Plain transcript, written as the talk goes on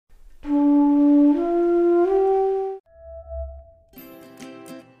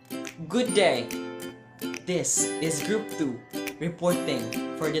Good day! This is Group 2 reporting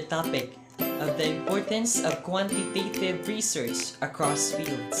for the topic of the importance of quantitative research across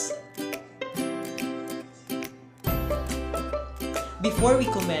fields. Before we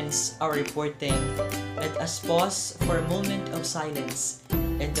commence our reporting, let us pause for a moment of silence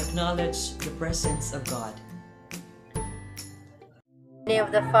and acknowledge the presence of God. In the name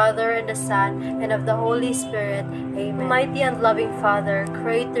of the Father, and the Son, and of the Holy Spirit. Amen. Mighty and loving Father,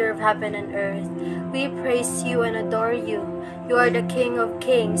 Creator of heaven and earth, we praise you and adore you. You are the King of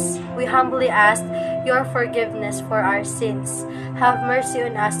kings. We humbly ask your forgiveness for our sins. Have mercy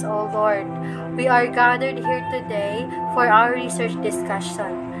on us, O Lord. We are gathered here today for our research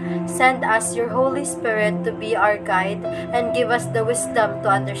discussion. Send us your Holy Spirit to be our guide and give us the wisdom to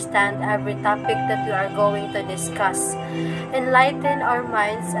understand every topic that we are going to discuss. Enlighten our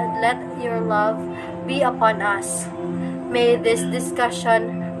minds and let your love be upon us. May this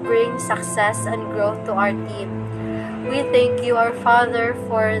discussion bring success and growth to our team. We thank you, our Father,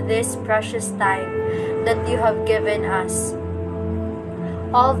 for this precious time that you have given us.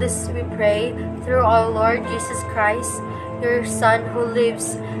 All this we pray through our Lord Jesus Christ, your Son, who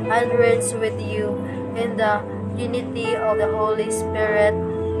lives and reigns with you in the unity of the Holy Spirit,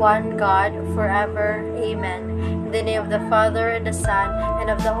 one God, forever. Amen. In the name of the Father, and the Son, and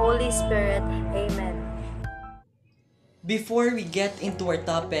of the Holy Spirit. Amen. Before we get into our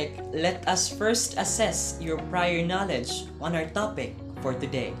topic, let us first assess your prior knowledge on our topic for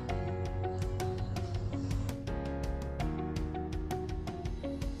today.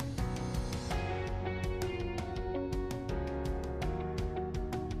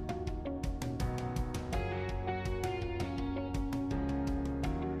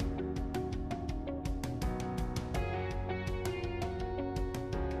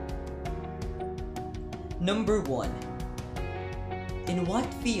 Number 1. In what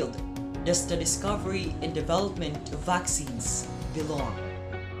field does the discovery and development of vaccines belong?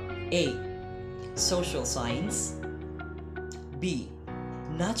 A. Social science. B.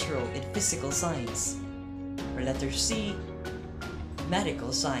 Natural and physical science. Or letter C.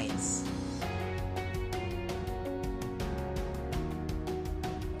 Medical science.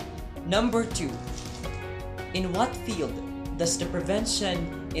 Number 2. In what field does the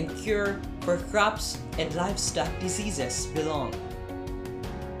prevention and cure for crops and livestock diseases belong?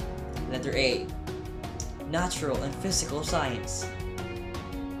 Letter A. Natural and physical science.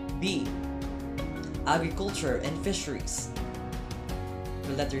 B. Agriculture and fisheries.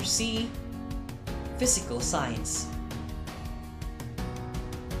 Letter C. Physical science.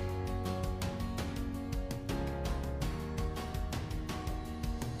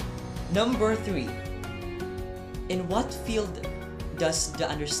 Number 3. In what field does the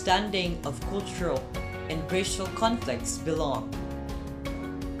understanding of cultural and racial conflicts belong?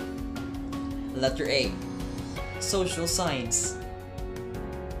 Letter A. Social science.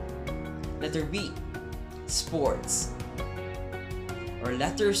 Letter B. Sports. Or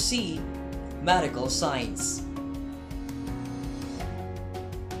letter C. Medical science.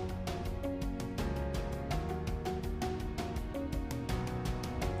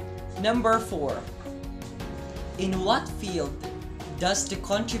 Number 4. In what field does the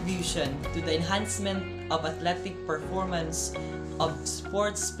contribution to the enhancement of athletic performance of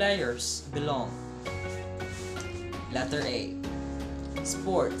sports players belong? Letter A.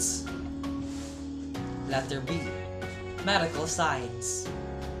 Sports. Letter B. Medical science.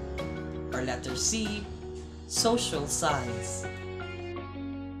 Or letter C. Social science.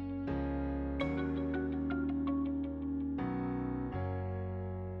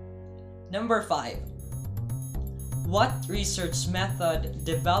 Number 5. What research method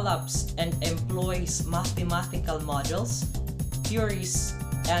develops and employs mathematical models, theories,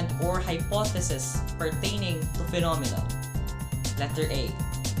 and/or hypotheses pertaining to phenomena? Letter A.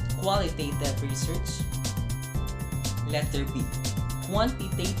 Qualitative research. Letter B.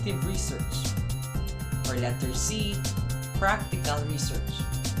 Quantitative research. Or letter C. Practical research.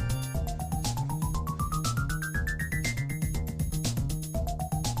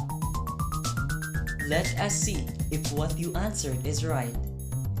 Let us see if what you answered is right.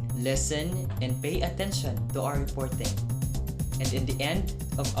 Listen and pay attention to our reporting. And in the end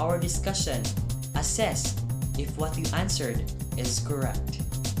of our discussion, assess if what you answered is correct.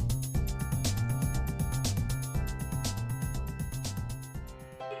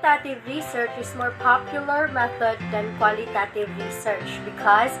 Quantitative research is more popular method than qualitative research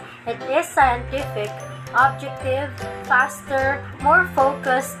because it is scientific, objective, faster, more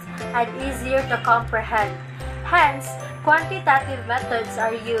focused, and easier to comprehend. Hence, Quantitative methods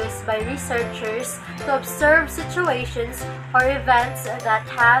are used by researchers to observe situations or events that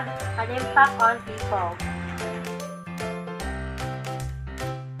have an impact on people.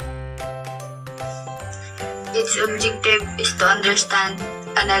 Its objective is to understand,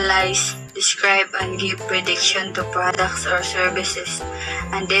 analyze, describe, and give prediction to products or services,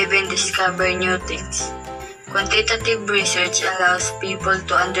 and even discover new things. Quantitative research allows people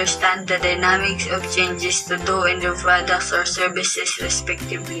to understand the dynamics of changes to do in their products or services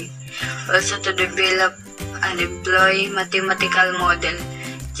respectively, also to develop and employ mathematical model,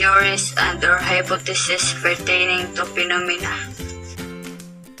 theories, and or hypotheses pertaining to phenomena.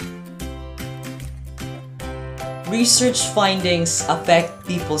 Research findings affect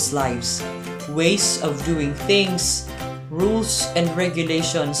people's lives, ways of doing things, rules and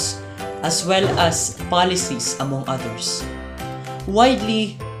regulations, as well as policies, among others.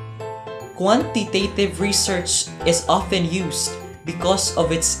 Widely, quantitative research is often used because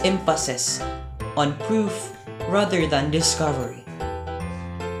of its emphasis on proof rather than discovery.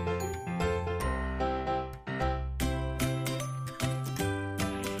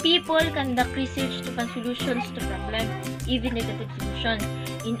 People conduct research to find solutions to problems, even negative solutions,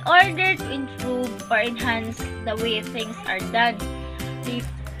 in order to improve or enhance the way things are done.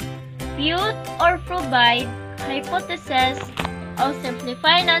 Refute or provide hypotheses or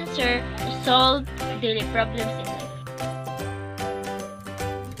simplify an answer to solve daily problems in life.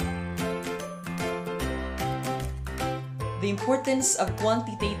 The importance of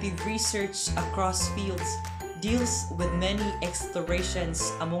quantitative research across fields deals with many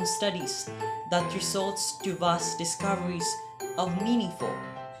explorations among studies that results to vast discoveries of meaningful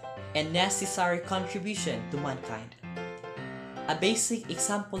and necessary contribution to mankind. A basic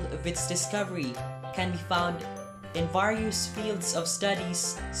example of its discovery can be found in various fields of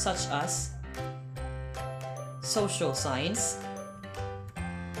studies such as social science,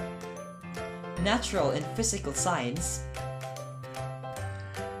 natural and physical science,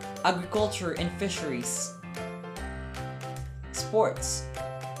 agriculture and fisheries, sports,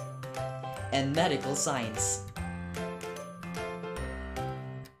 and medical science.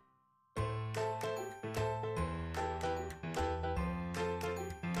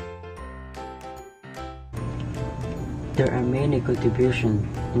 There are many contributions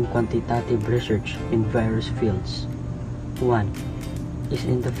in quantitative research in various fields. One is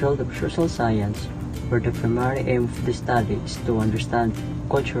in the field of social science, where the primary aim of the study is to understand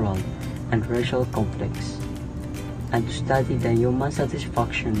cultural and racial conflicts, and to study the human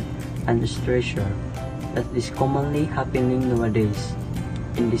satisfaction and distress that is commonly happening nowadays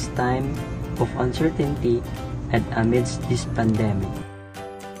in this time of uncertainty and amidst this pandemic.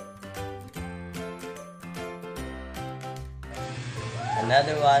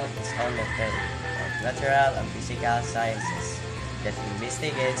 Another one is on the field of natural and physical sciences that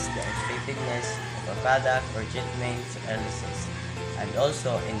investigates the effectiveness of a product or treatment to illnesses, and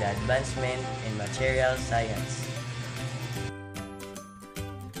also in the advancement in material science.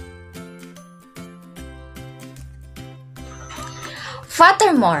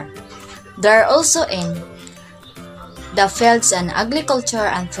 Furthermore, there are also in the fields in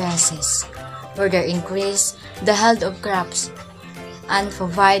agriculture and forestry, where they increase the health of crops and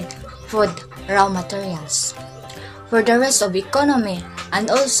provide food raw materials for the rest of economy, and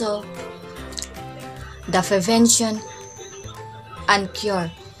also the prevention and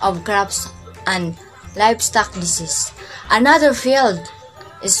cure of crops and livestock disease. Another field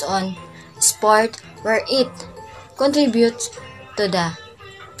is on sport, where it contributes to the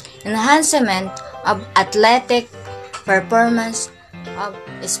enhancement of athletic performance of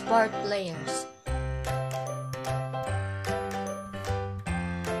sport players.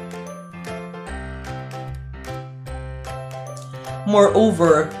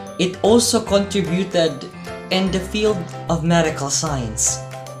 Moreover, it also contributed in the field of medical science,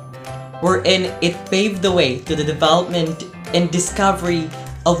 wherein it paved the way to the development and discovery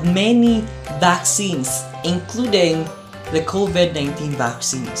of many vaccines, including the COVID-19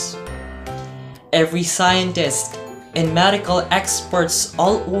 vaccines. Every scientist and medical experts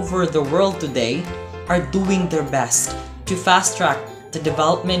all over the world today are doing their best to fast-track the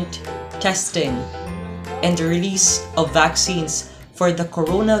development, testing, and the release of vaccines for the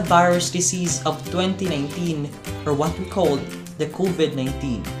coronavirus disease of 2019, or what we call the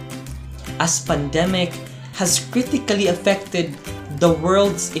COVID-19. As pandemic has critically affected the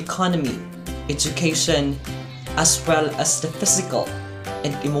world's economy, education, as well as the physical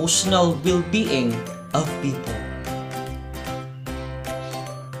and emotional well-being of people.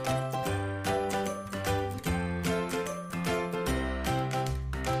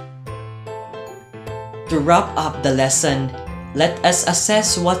 To wrap up the lesson, let us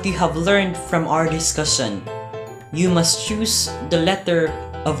assess what you have learned from our discussion. You must choose the letter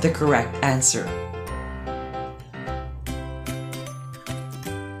of the correct answer.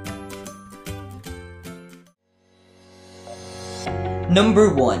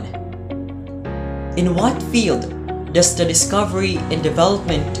 Number 1. In what field does the discovery and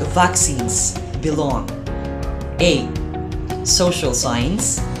development of vaccines belong? A. Social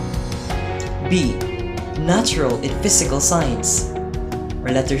science. B. Natural and physical science.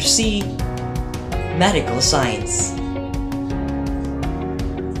 Or letter C. Medical science.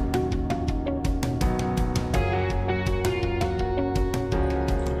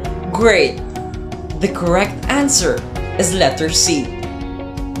 Great! The correct answer is letter C.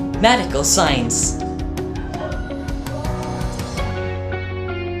 Medical science.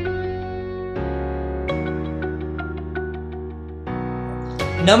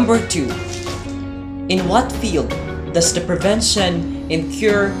 Number 2. In what field does the prevention and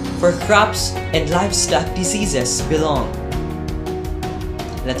cure for crops and livestock diseases belong?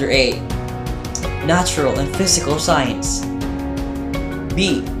 Letter A. Natural and physical science.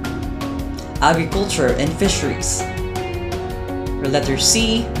 B. Agriculture and fisheries. Or letter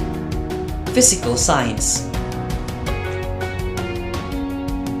C. Physical science.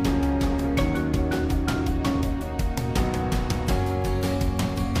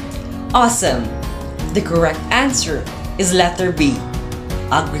 Awesome! The correct answer is letter B.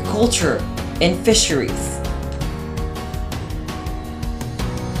 Agriculture and fisheries.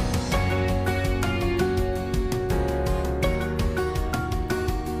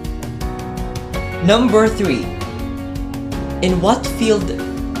 Number 3. In what field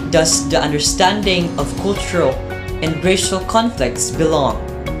does the understanding of cultural and racial conflicts belong?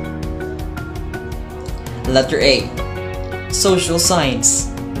 Letter A. Social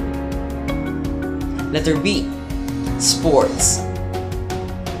science. Letter B. Sports.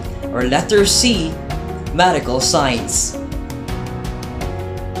 Or letter C. Medical science.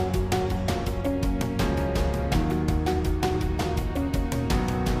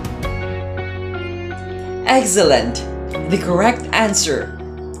 Excellent! The correct answer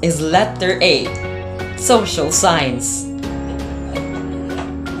is letter A. Social science.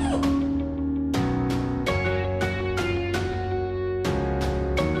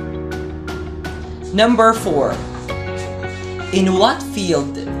 Number 4. In what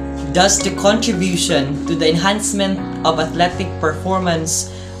field does the contribution to the enhancement of athletic performance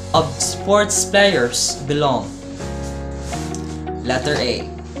of sports players belong? Letter A.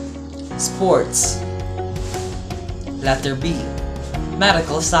 Sports. Letter B.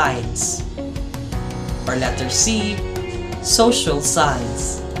 Medical science. Or letter C. Social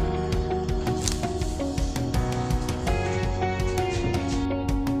science.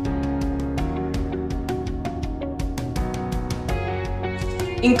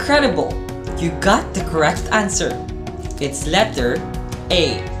 Incredible! You got the correct answer. It's letter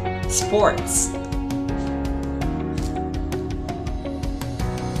A. Sports.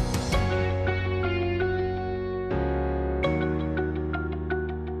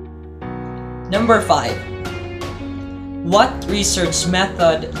 Number 5. What research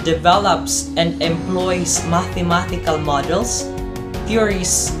method develops and employs mathematical models,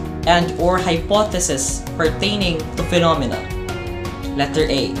 theories, and/or hypotheses pertaining to phenomena? Letter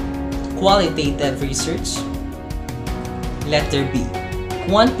A. Qualitative research. Letter B.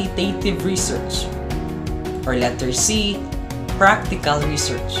 Quantitative research. Or letter C. Practical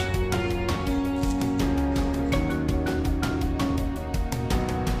research.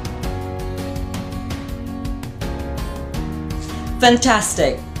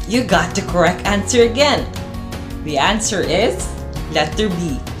 Fantastic! You got the correct answer again. The answer is letter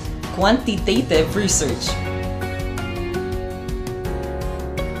B. Quantitative research.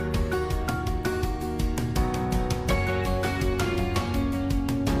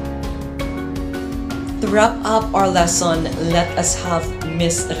 To wrap up our lesson, let us have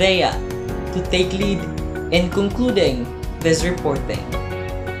Miss Rhea to take lead in concluding this reporting.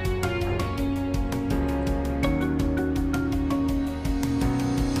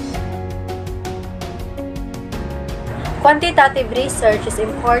 Quantitative research is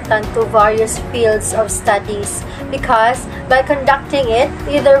important to various fields of studies because by conducting it,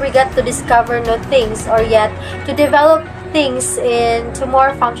 either we get to discover new things or yet to develop things into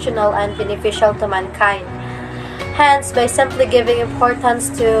more functional and beneficial to mankind. Hence, by simply giving importance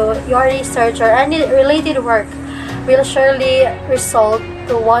to your research or any related work will surely result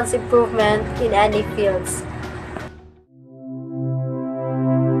to one's improvement in any fields.